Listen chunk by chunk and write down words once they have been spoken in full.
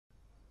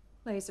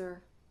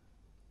Laser,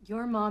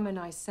 your mom and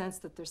I sense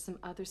that there's some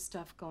other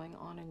stuff going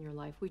on in your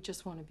life. We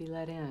just want to be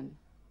let in.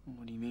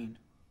 What do you mean?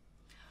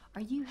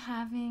 Are you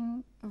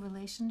having a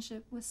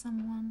relationship with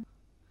someone?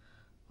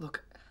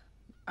 Look,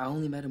 I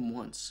only met him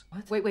once.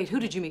 What? Wait, who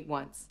did you meet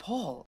once?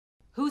 Paul.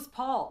 Who's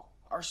Paul?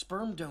 Our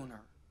sperm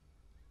donor.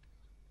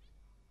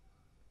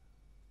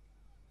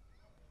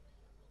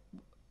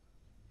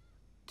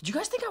 Did you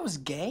guys think I was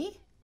gay?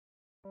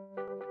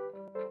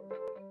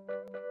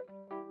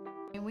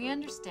 And we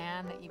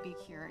understand that you'd be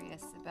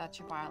curious about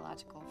your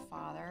biological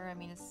father. I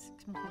mean, it's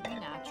completely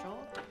natural.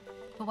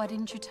 But why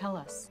didn't you tell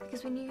us?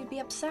 Because we knew you'd be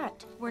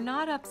upset. We're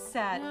not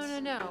upset.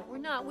 No, we're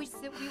not. We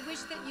wish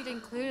that you'd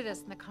included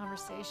us in the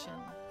conversation.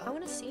 I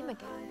want to see him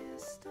again.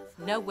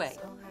 No way.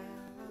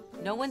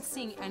 No one's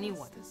seeing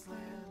anyone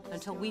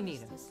until we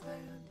meet him.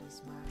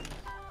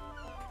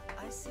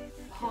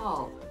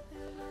 Paul,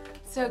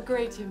 so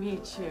great to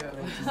meet you.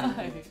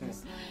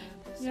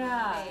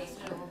 Yeah.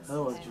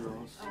 Hello,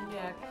 Jules.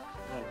 Yeah.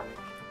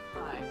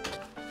 Hi.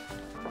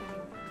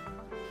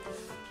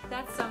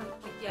 That's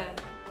yeah.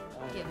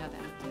 Yeah, no,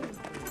 that.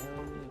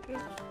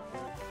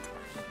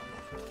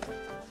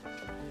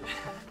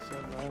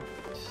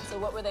 So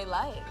what were they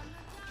like?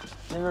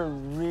 They were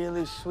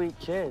really sweet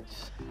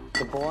kids.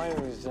 The boy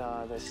was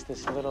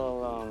this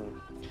little,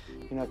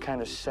 you know,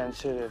 kind of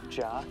sensitive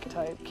jock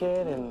type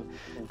kid, and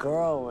the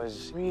girl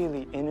was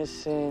really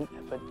innocent,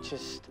 but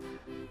just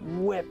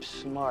whip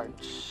smart,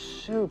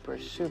 super,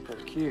 super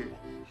cute.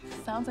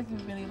 Sounds like you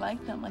really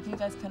liked them, like you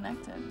guys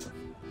connected.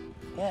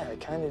 Yeah, I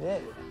kind of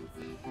did.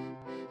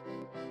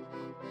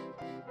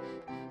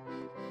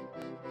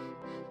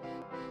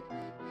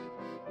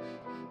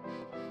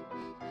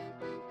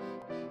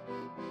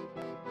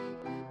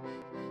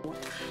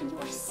 You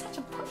are such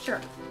a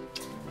pusher.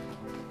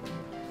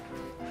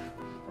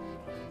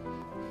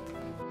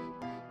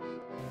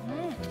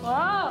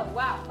 Oh,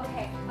 wow.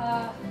 Okay.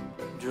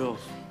 Jules.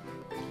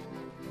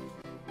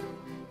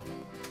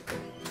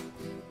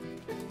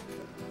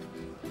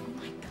 Oh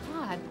my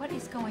God, what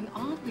is going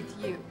on with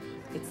you?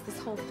 It's this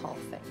whole Paul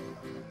thing.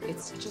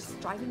 It's just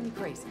driving me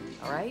crazy,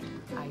 all right?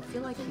 I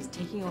feel like he's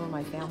taking over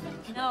my family.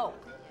 No.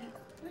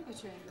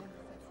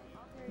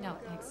 No,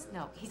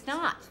 he's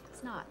not.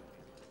 He's not.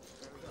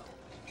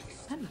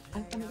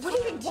 What do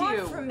you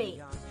want from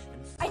me?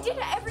 I did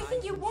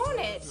everything you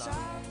wanted.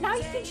 Now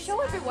you can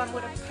show everyone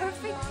what a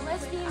perfect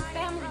lesbian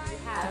family you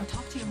have. Don't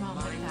talk to your mom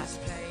like that.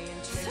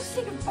 I'm so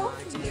sick of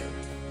both of you.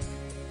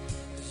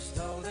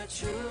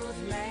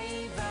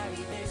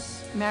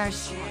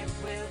 Marriage,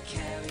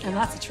 and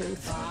that's the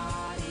truth.